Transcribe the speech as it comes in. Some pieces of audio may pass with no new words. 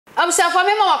So for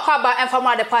me mama kwaba and from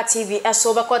Adepa TV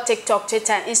so be call TikTok,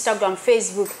 Twitter, Instagram,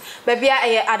 Facebook. Baby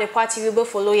Adepa TV be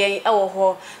follow yen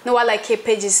ho. No wa like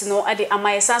pages no ade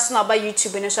amaye sanso na ba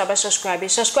YouTube no so ba subscribe.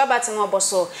 Subscribe button no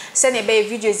boso. Send e be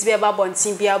videos be ba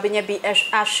bontin bia obenya bi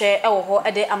a share ho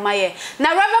ade amaye. Na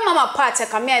Reverend Mama Part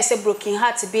kame I say broken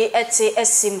heart be ete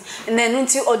esim na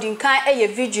nunti odinkan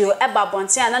video e ba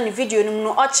bontin na ne video no no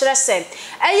o kire se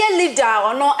leader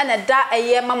ono na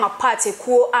da Mama Part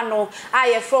ku ano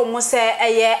aye from mo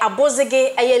say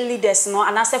abozege leaders no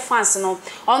anase fans no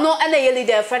ono ene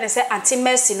leader friend say anti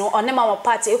mercy no one Mama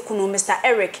Part ekunu Mr.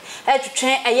 Eric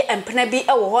etwetwen empena bi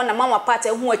wo ho na Mama Part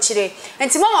hu akire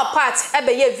enti Mama Part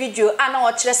ebe video ana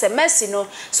o kire se mercy no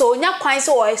so onya kwan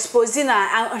so o expose na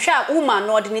hwa woman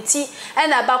no ordinity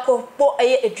ena bako po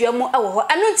eduamu wo ho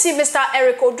anu nti Mr.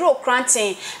 Eric odro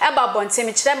krantin eba bonte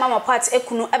me kire Mama Part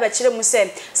ekunu ebe kire mu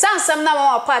se sansam na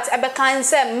Mama Part ebe kan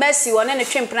se mercy one ne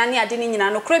twempena ne ade ni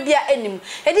nyina no krobia enim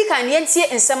edi kan yentie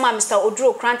nsema Mr.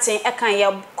 Odro Krantin ekan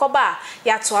ya koba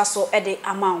ya to aso ede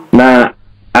amount na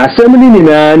assembly ni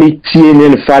na ni tie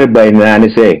ne fare by na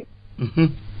ne say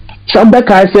samba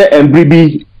ka say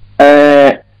embribi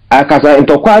akasa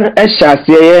ntokwa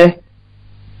ehyaase ye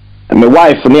my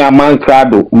wife ni aman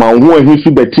krado ma hu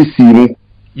ahisu betisi ni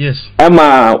yes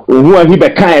ama hu ahi be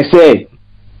kan say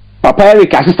papa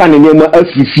Eric asista ne nema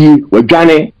afifi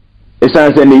wadwane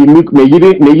esanse ne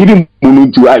yiri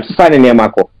munutu asista ne nema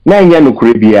ko na nya no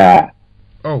kurebia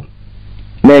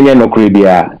na nya no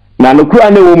kurebia na no kura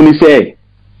ne wo mu ni say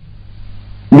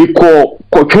miko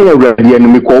kotwe ready no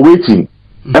miko waiting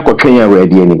e kotwe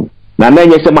ready ni na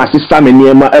nya se ma asista me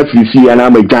nema afifi ya na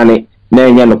madwane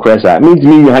na nya no kuresa means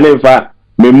me hanefa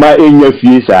me ma enya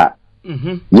fie sa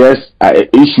just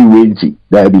issue waiting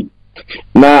dabi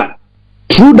na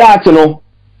through that no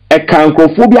e kan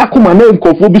kophobia akoma na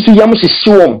kophobia so yam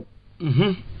hyehye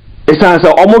esanse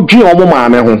omo dwe omo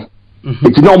maame ho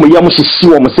eti na omo yam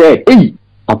hyehye omo say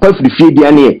papa firi fie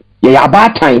dia ne ye ya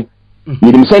batan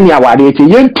yedim se ne awade eti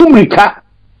ye ntumrika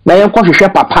na ye nkwohwehwe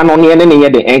papa no ne ne ye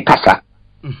de enkasa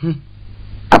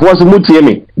aposo mutie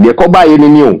me de ko ba ye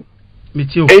ni o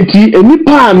eti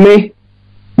enipa ame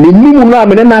ne nimu no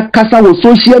ame na kasa wo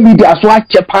social media so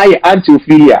achepa ye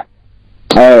Antiophilia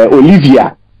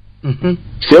Olivia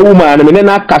se woman me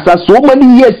na kasa so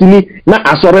many years ni na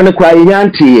asore ne kwa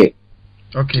yantie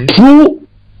okay through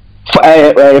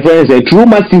true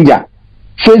messenger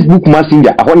Facebook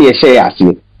messenger ahon ye share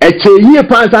ase ye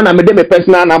pansa na me de me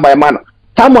personal number man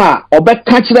tama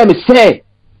obeka kire me say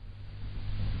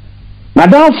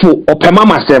madamfo opema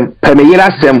masem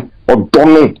pemeyira sem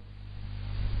odono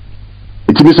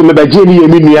etibi so me baje ni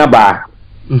yemi ni aba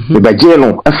me baje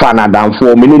no afa na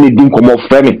damfo me ne din komo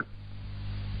frame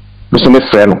so me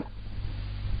frame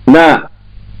na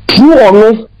true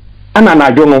ono ana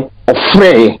najo no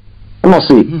ofre no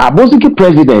say aboziki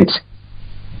president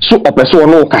so opeso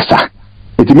ono kasa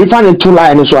etibi fa ne two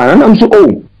line so ana am so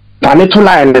ta ne two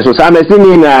line so sa me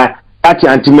say na ati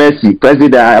anti mercy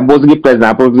president aboziki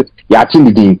president ya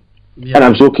chindidi and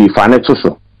I'm so okay fa ne to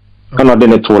so kana de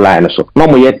ne two line so no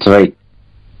mo ye three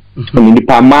ni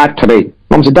pa ma three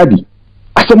no say daddy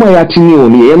asemo ya tini o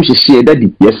ni yem hye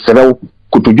daddy yeserew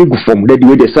kutojugu from daddy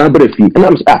we de san brefi and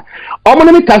I'm say omo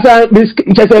ne me kasa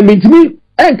nchese me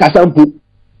en kasa mpu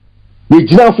we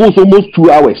jina for almost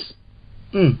 2 hours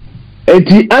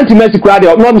enti anti mercy crowd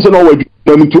no me say no we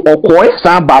no to okoy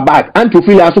san baba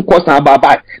Antiophilia so cost san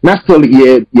baba na still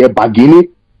ye bagini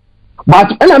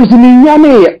but and I'm saying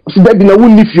nyame so daddy na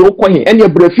wonni fi okoye en ye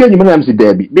brefi anyim na am say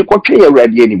daddy be kwotwe ye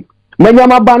ready anim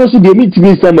manyama ba no so de meet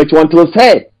me so much want to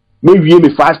say me wie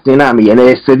me fasting na me na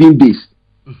 7 days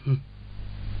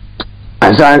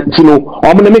asa tino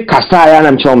omo me kasa ya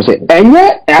na mchom say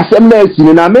enye asem na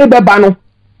asini na me beba no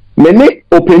me ne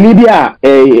openi bia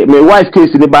me wife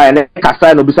case ni ba na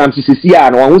kasa no bisam sisi ya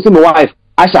no hu se me wife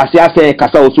ashase ase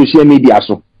kasa o social media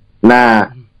so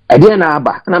na ade na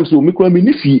aba na mso me kwa me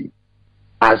ni fie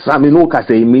asa me no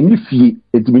kasa me ni fie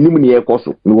etiminim ne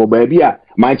ekoso me wo ba bia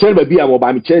my child ba bia wo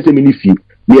ba me chese me ni fie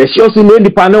me sure say no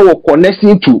nipa na wo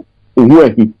connecting to ohu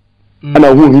ahi ana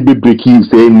ohu hi be breaking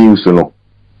say news no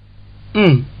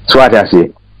so what I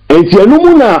say enti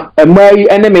anumu na emai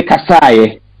ene me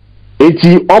kasaye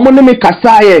enti omo ne me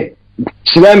kasaye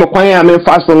chire me kwan ya me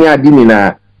faso ne adi ni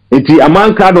na enti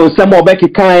amanka do nsem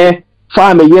obekikaye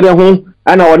fa me yere ho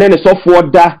ana one ne sofo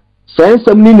da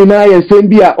sensem ni na ye nsem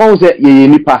bia on se ye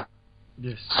nipa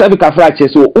yes sabi ka fra che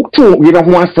so utu yere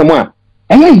ho asem a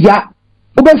ya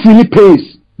obe feel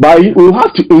pains but you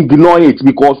have to ignore it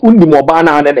because undi mo ba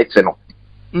na ne te no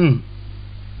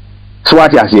so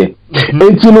what I say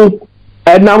enti no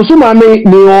na so ma me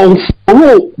on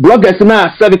bloggers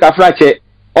na sabi ka fra che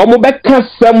omo beka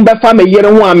sem befa me yere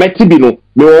ho ameti bi no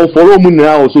me won follow mu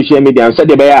na on social media and say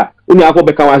de be ya uni akọ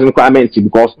beka wan comment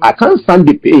because I can't stand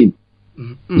the pain.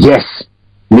 Yes,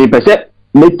 me pese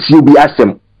me tiu bi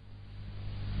asem.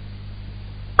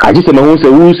 I just say me won say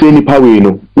who say ni power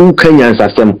no who can answer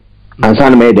asem ansa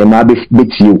na me dem ma be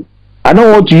tiu. I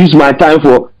don't want to use my time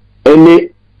for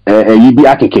any yibi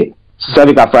akeke.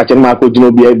 Sabi ka fraction ma ko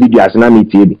jino bi video as na me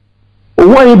tie bi.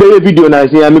 Owo yin be video na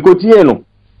say me ko tie no.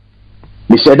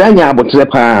 Me shedanya abotre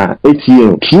pa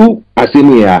etie true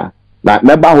asemi ya na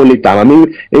meba holy time me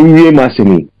enwie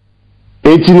masemi.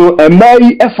 Etino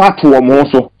emai efa to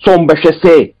omo so mbehwe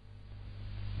say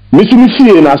me sumi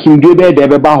fie na asumdwe be de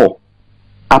beba ho.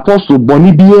 Apostle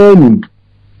boni bia nim.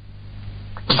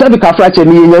 Sabi ka fraction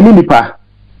ni nyame nipa.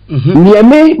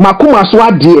 Nieme makoma so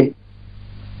ade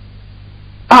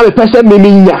a me pese me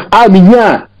nya a me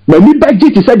nya ma mi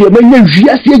baje ti se de ma nya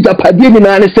wiase agapade ni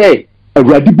na ne se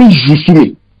awurade be yusu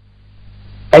me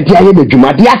e de aye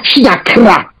medwuma de atwe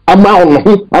akra ama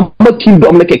ono ama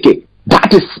kingdom ne keke.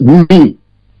 That is me.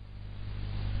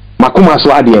 Makoma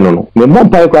so ade no me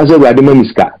mompa kwa se awurade ma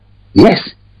miska. Yes,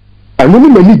 anu ni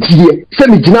mani die se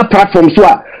me gina platform so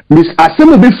a Miss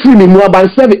Asemu be free me mo ban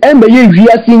serve e ma ye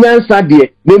wiase nyansa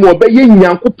de me mo be ye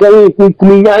nyankopon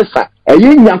kunkun nyansa e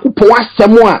ye nyankopon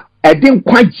asemu a e de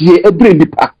nkwagie ebre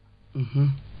nipa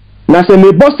na se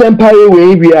me boss empire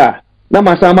we wi a na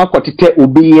masama kotete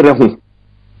obi yere ho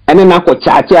ene na ko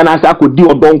chaache na sa ko di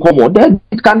odon komo that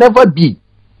it can never be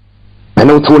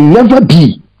and it will never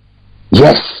be.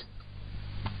 Yes,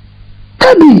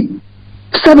 tabi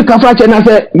sabi ka fa che na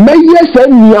se me ye se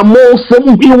niamo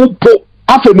sem bi wo po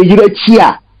afa me yire chi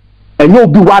a enye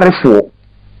obi warefo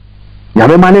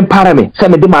nyame mane para me se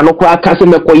me de ma no kwa aka se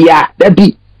me koya da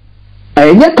bi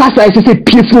enye kasa se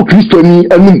piefo Kristo ni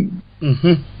anum.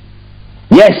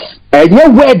 Yes, enye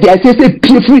word dey say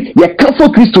piefo ye kafo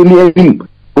Kristo ni anum.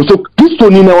 So Kristo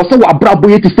ni na wo se wa brabo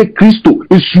ye ti se Kristo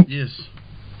esu. Yes,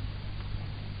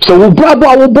 so wo brabo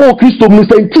a wo bo Kristo mu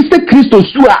se ti se Kristo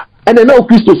su a ene na o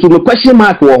Kristo su no question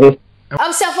mark wo ho. For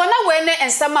now, when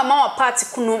and some mama party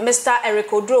kunu Mr. Eric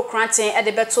Odro Cranton at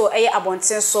the beto a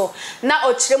abontin so now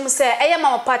or chim say a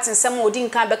mama party some odin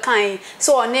can be kind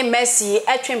so on name Mercy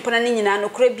a trim pananina no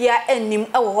crabia and nim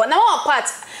oh now our part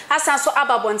has also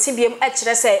ababontin beam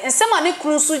actually say and some money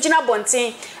crusujina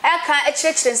bontin I can't a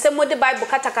church and some of the Bible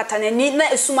katakatan and need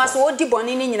not assume as what dibon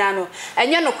in Nano and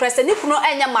you know crest and you know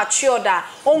any mature da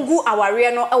ongu our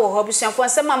real no our hobbies and for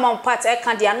some mama part I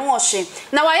can't dear no washing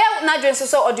now I have not doing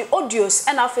so or the audio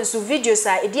and often so videos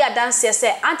are idia dance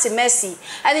say anti Mercy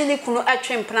and ni kunu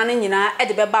atwem plana nyina e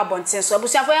de beba bonten so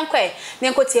abusuafo yankwe ne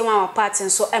nkotie ma party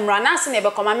so emra na se ne be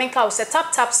koma menka wo se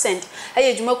tap send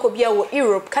aye dwuma ko bia wo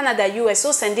Europe Canada US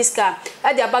so send this car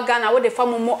e de abaga na wo de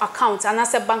famomo account and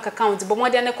se bank account bo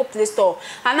modern ne ko Play Store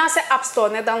and se App Store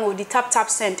ne download the tap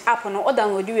send app no o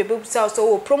download we be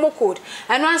so promo code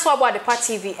and one so about the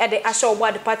party TV e de asho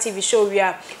about the party TV show we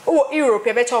are o Europe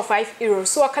e be cho €5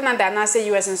 so Canada na se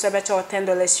US and so be cho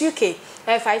 $10 UK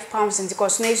 £5 in the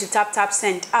cost na you tap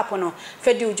send app no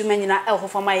fedi udwuma nyina elho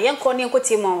for my yenko ne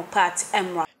enkotie mo part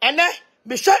emra ene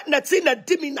me hwe na ti na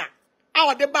dimina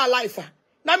awo de ba life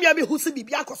na me abi husi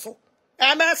bibia akoso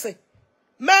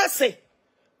Mercy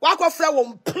wako frɛ wo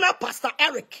mpna Pastor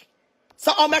Eric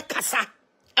so o me kasa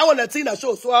e wo na ti na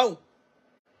show so ahu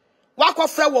wako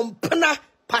frɛ wo mpna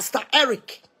Pastor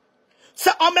Eric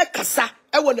so o me kasa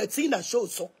e wo na ti na show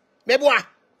so meboa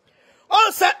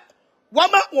on se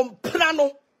wama wompna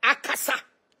no akasa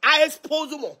I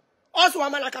expose mo also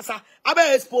wama akasa aba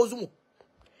expose mo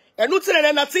enu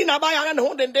tire na tin na ba ya na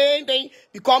ho den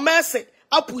because Mercy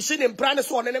a pushing in brand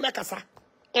so on ne mekasa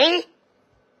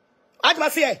I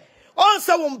must say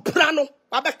also wompna no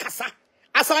aba kasa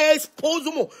as I expose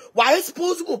mo why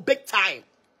expose mo big time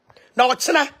na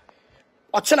ochina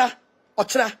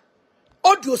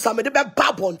audio some de be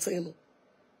babonten no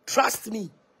trust me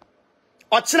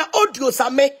ochina audio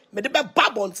same me de be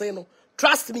babonten no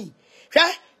trust me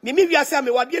hwe me wiase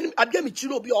me wade me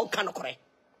chiro obi on kan kore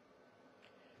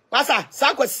masa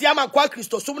sa kwasia man kwa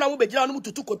Kristo so na mo begina no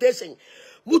mututu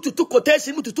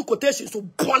quotation so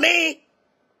bone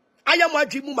ayam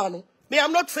adwi mu ma no me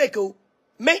I'm not fake oh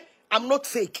me I'm not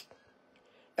fake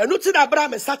enu ti da bra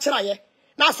me sa kira ye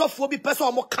na asofo bi pese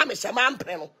o mo ka me hye man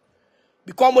pre no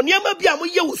because mo niam bi a mo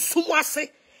ye osumu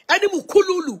ase ene mu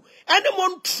kululu ene mo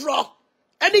ntro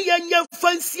ene yenya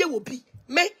fansie wo bi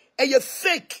me eye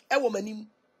fake e wo manim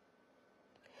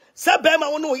se be ma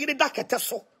won o yire da kete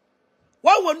so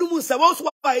wa wonu mu se wo so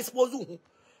wa expose hu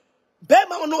be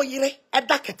ma won o yire e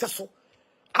da kete so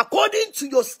according to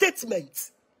your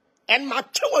statement and ma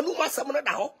che wonu masam no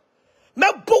da ho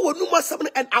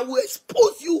And I will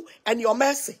expose you and your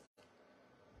mercy.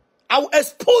 I will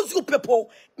expose you people.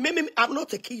 I'm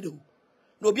not a kid.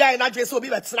 No, be I not just be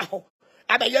that now.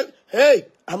 Hey,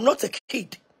 I'm not a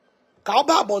kid.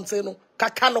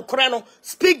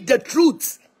 Speak the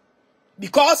truth.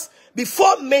 Because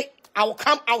before me, I will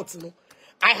come out.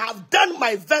 I have done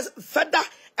my further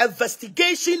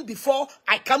investigation before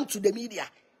I come to the media.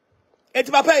 Et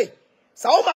papa, so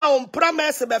on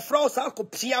promise be froze sa ko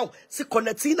pian si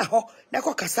connecting na ho na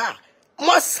ko kasa.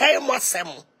 Mo sem.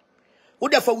 Wo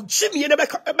therefore wo chimi ne be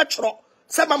chro.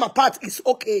 Say mama part is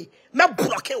okay. Me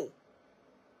block you.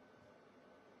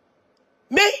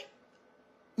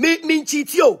 Me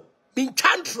chitio, me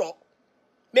chantro.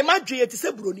 Me madwe ti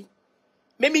se broni.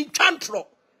 Me chantro.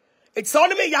 It's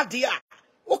only me yadia.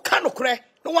 O kan okre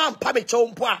no wan pa me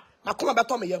chompo a makoma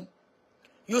beto me yam.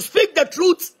 You speak the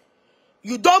truth.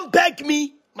 You don't beg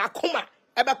me, makoma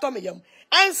ebeto me yam.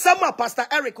 And some Pastor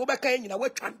Eric obeka nyina we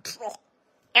chantro.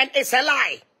 And it's a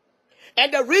lie.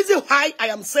 And the reason why I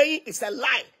am saying it's a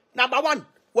lie. Number one,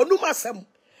 wonuma sem.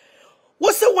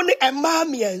 Wo se woni ema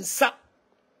miensa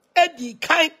edi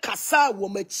kan kasa wo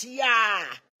machia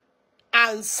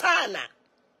ansana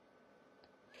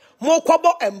mo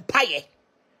kwabo empire.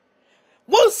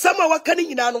 One summer wakani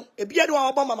nyina ebia de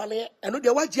wa mama ne eno de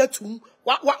waje atum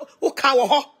wo ka wo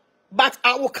ho, but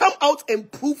I will come out and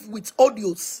prove with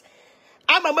audios.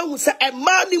 Amama hu say e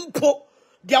man nimpo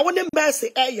de woni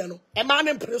mercy eye no e man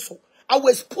impreso. I will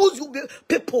expose you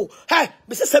people. Hey,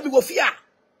 me say me wo fia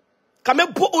kame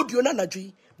bo audio na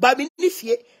nadwi ba me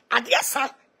nifie ade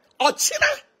asa ochina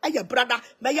eye brother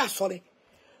me ya sorry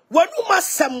wanu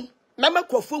masem na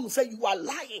makrofo hu say you are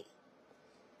lying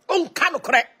on kan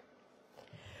correct.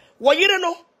 Wo yire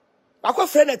no akọ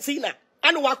friend Tina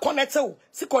and wa connect o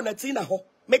si connect na ho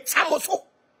me tamoso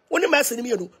woni message ni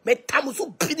me no me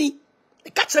tamoso bini e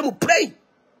ka kire mu pray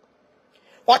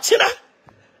ochina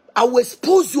I will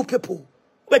expose you people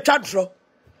we tadro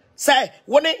say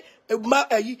woni ma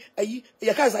ayi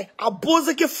ya ka say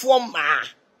abozeke form ma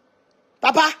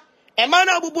papa e man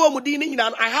abubu omudi ni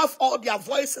nyina I have all their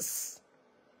voices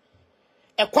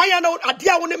e kwanya no ade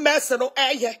a woni message no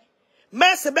eye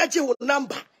message beje wo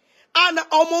number ana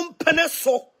omon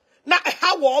peneso na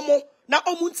ha wo omo na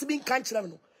omun tibi nkan kire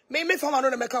no me fama no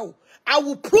na meka wo I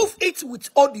will prove it with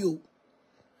audio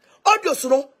so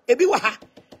no ebi wa ha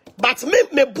but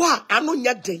me bo a ano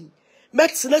nya den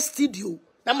metna studio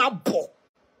na ma bo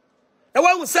na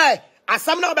when we say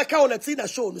asam na obeka on na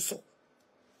show no so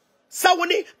sa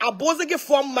woni abozege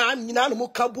form man nyina no mo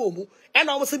kabo mu e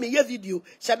na omo se me ye video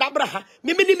she dabra ha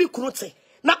me ni mi kunote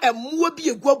na emuwa bi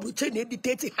egu abruche na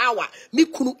editate hawa mi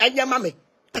kunu anyama me.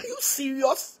 Are you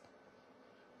serious?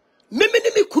 Me ni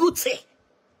mi kunu te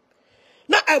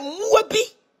na emuwa bi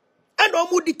and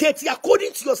omu dictate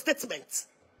according to your statement.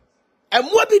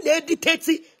 Emuwa bi na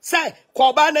editate say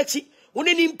koba na chi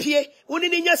uni ni mpie uni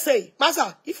ni nya say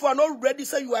masa if you are not ready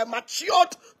say you are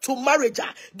matured to marriage,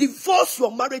 divorce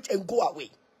your marriage and go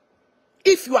away.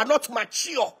 If you are not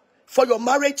mature for your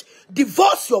marriage,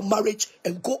 divorce your marriage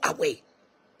and go away.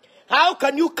 How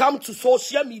can you come to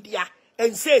social media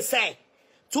and say,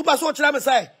 Tuba so chama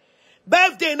say,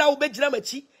 birthday now be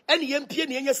jinamachi, and yempie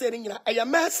ni enye say nyina, e ya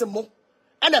mesemo,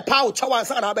 and a power chawan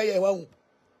sa na be ye wan.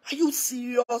 Are you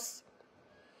serious?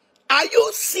 Are you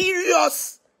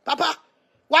serious? Papa,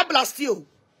 why blast you?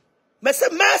 Me say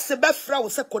mercy be fra wo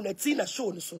say connecting na show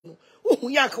no so no. Hu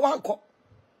yanka wanko.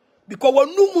 Because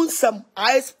when no munsam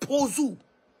I expose you.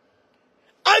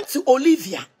 Auntie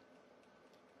Olivia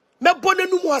me bone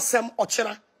nu mu asem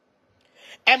ochira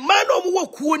e man no mu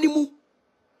wakuo ni mu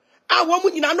a wo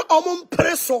mu nyina no omo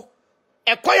mpreso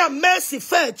e kwaya mercy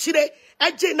fa chire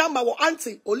eje na ma wo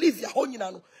Auntie Olivia ho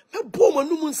nyina no me bo mo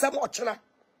nu mu nsem ochira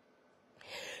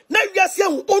na wiase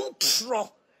hu ontro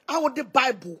awo the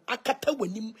Bible akata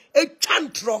wanim e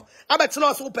twantro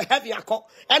abetena so pe heavy akọ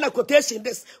and a quotation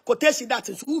this quotation that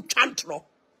is who twantro.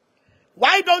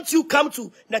 Why don't you come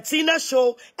to Natina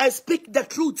show and speak the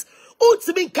truth?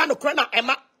 Ultimate kind of crana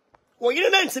Emma. Or you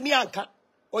didn't to me anka.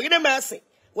 Or you didn't mercy.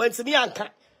 Went to me anka.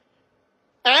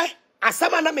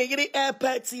 Asamana may get it air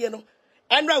petty, you know.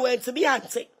 Andra went to me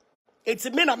auntie. It's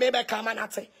a mina maybe come and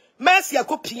ate. Mercy a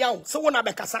copion, so one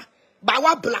abekasa.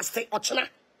 Bawa blasted or chana.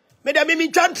 May there be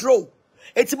jantro.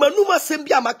 It's manuma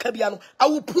sembia macabiano. I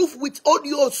will prove with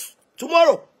audios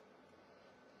tomorrow.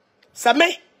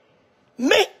 Same.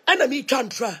 Me enemy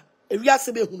chantra e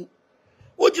wiase be hunu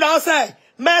ujira say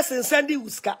mercy sendi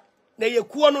uska na ye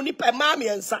kuo no ni pe ma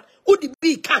miensa udi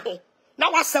bi ka ho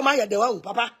na wasema ye de wa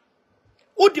papa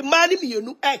udi mani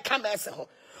mienu e ka mercy ho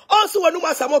also wanu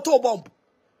masamo to bomb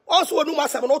also wanu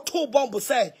masamo no to bomb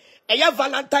say Eya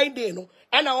Valentine Day no.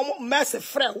 And I want mercy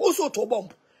friend. Also to bomb.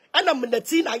 And I'm in the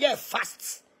teen I get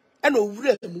fast. And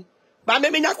over mu. But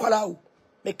me nyakwala o.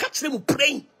 Me catch them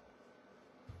praying.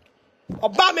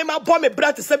 Oba me ma bo me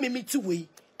bra to say me meet way.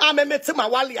 I me met my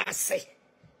wali ase.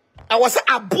 I was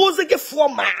abusing for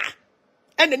ma.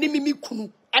 And then me kunu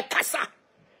e kasa.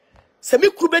 Se me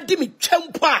kunu be di me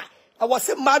twempa. I was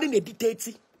a man in a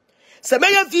dictate. Se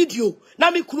me ya video na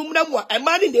me kunu na mo a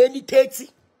man in any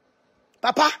dictate.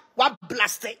 Papa, what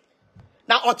blasted.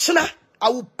 Now ochina, I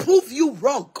will prove you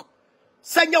wrong.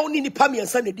 Sanya oni ni pami and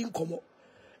sanya din komo.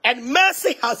 And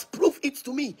Mercy has proved it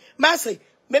to me. Mercy,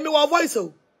 me wa voice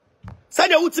o.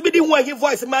 Sanya uti mi di one he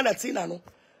voice man atina no.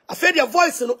 I feel your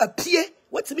voice no appear.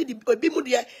 What me di bimu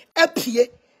dia appear.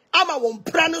 Ama won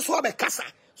prano so abekasa.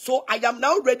 So I am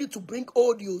now ready to bring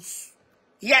audios.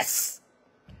 Yes.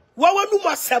 Wawa nu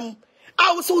masem. I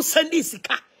also send this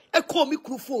sika. E call me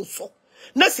microphone so.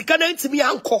 Na sika na ntimi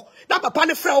anko na papa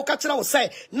ne frɛ wo ka kyerɛ wo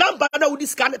sɛ number na wo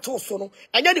scan to so no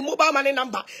ɛnyɛ the mobile money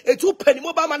number etu penny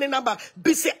mobile money number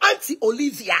bi se Auntie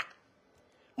Olivia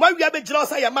mo wi abegyina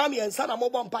sɛ ya mama yensa na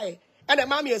mobile mpae ɛna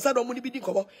mama yensa do mo ni bi di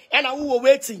nkɔmɔ ɛna wo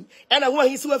waiting ɛna wo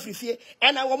ahisi wa frifie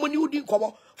ɛna wo mo ni udi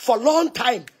nkɔmɔ for long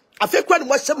time afekwa ne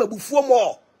mo hyɛ mabufuo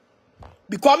mo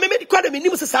because me di kwa de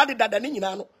menim sɛ saa de dada ne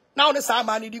nyina no na wo ne saa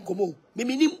ma ne di nkɔmɔ me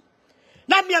menim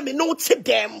na me no te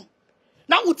dem.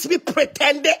 Now would be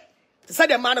pretended to say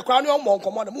the man a crown on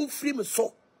command, move free me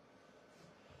so.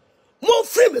 Move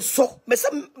free me so. Mess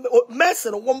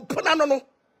and one planano.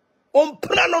 On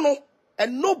planano.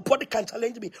 And nobody can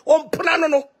challenge me. On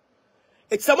planano.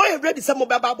 It's a way ready some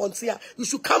mobile bonds here. You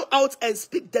should come out and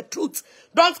speak the truth.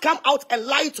 Don't come out and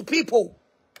lie to people.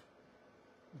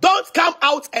 Don't come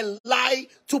out and lie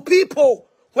to people.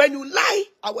 When you lie,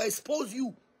 I will expose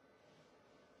you.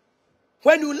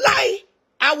 When you lie,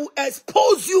 I will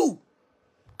expose you.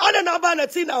 I don't know about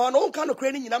anything now. I don't kind of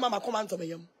creating in my command to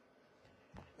me.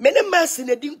 Many mess in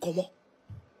a ding come.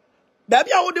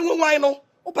 Baby, I would do why no.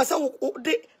 O pasa o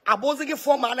de abozige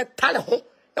form and tell ho.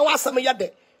 No was some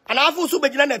yade. And I've also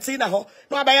been at tina ho.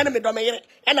 No, I buy enemy domain.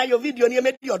 And I your video near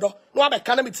me the other. No, I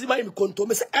can't be my conto.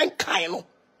 Miss and kind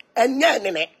and yan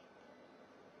and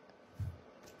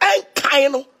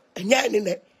kind and yan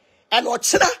and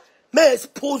Ochina may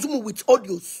expose me with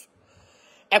audios.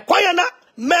 A quiet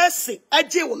Mercy, a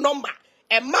jail number,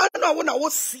 a man I want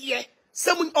to see.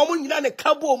 Someone almost in a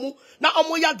cabo, now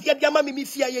Omoya Diama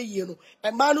Mifia Yeno,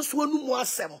 a man who's one more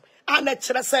sem. And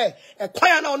a say, a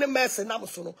quiet on the Mercy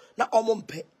Namasono, not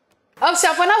Omompe.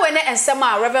 Observana wene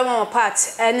ensema Reverend Mama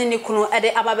Pat ene ni kunu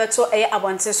ede ababeto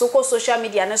abonte so ko social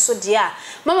media ne so dia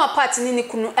Mama Pat ni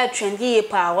kunu atwendi ye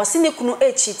pa wo se ni kunu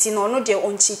echiti no no de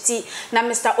onchiti na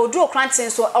Mr. Odu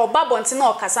Okrantin so obabonte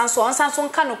na okasa so onsan so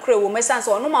nka no kure wo mesan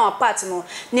so no Mama Pat no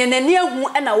ne nani ahu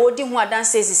ena wodi hu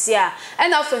adanse sisi a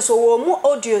ena afen so wo mu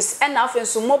audios ena afen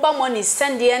so mobile money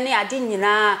send ye ne ade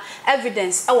nyina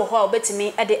evidence e wo ho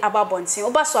obetimi ede ababonte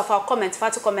obaso afa comment fa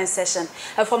to comment section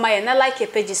e for my na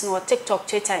like pages no TikTok,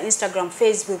 Twitter, Instagram,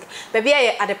 Facebook. Baby,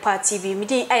 I Adepa TV.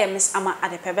 Midi I Miss Ama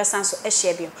Adepa. Besanso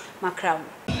Eshebio. Macrown.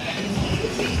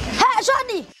 Hey,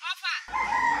 Johnny.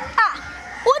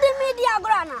 Who the media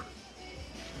grana?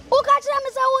 Who catch them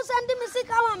is who send the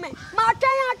music on me? My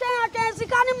ten,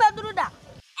 Sikani Madruda.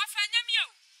 Ofanyamio.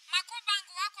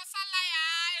 Makobango wako salaya.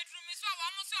 Edrumiso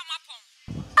wamuso mapon.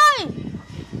 Hey,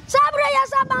 Sabre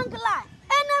yasa bank line.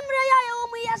 Enemre ya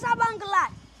yomu yasa bank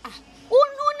line.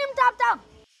 Unim tap.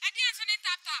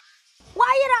 Why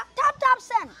you tap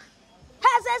send?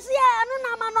 Has a see no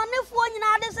man on the phone in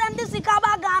Addis and this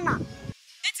Ghana.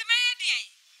 It's my idea.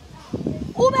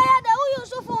 Who the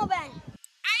use of phone bank?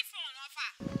 iPhone offer.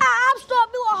 App Store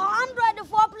be 100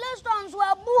 for Play Stones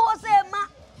where Boo say ma.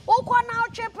 Who can now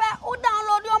cheap who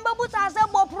download your baboons as a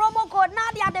promo code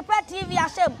Nadia Adepa TV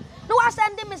asem. No I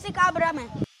send the music Abraham.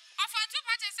 Offer two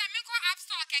patches and make App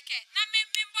Store keke. Na me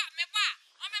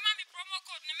o me mami promo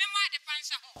code ne memo Adepa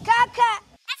nsha ho.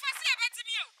 Keke.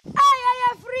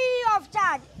 Free of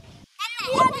charge.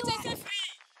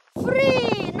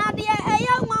 Free. Nadia, a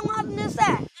young one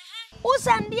say. Who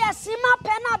send the Sima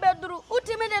Pena bedroom? Who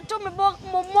timid to me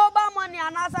mobile money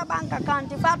and other bank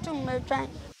account if I to me train?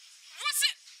 What's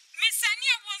it? Miss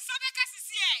Sania won't Sabeka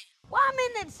CCA. 1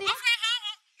 minute, see.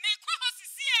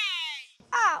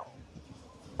 Ow.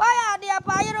 Why are the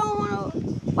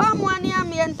Apayro? 1 money and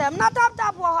me and them. Not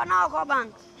tap for now,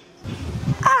 bank.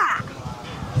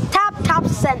 Tap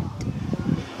send.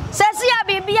 Says ya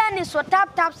bibiani so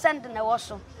tap send na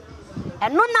woso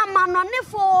eno na manone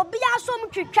fo obi asom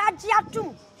twetwaje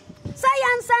atum say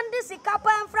yan send this kapa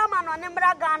enfra manone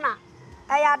mbra Ghana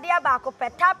ayade ba ko pe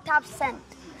tap send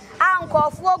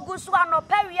ankofo gusu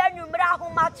anopa wi anwumra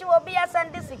ahomachi obi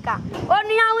send sika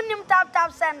onua unim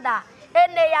tap sender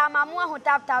ene ya mamu ahu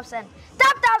tap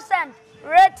send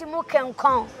rate mu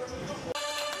kenkon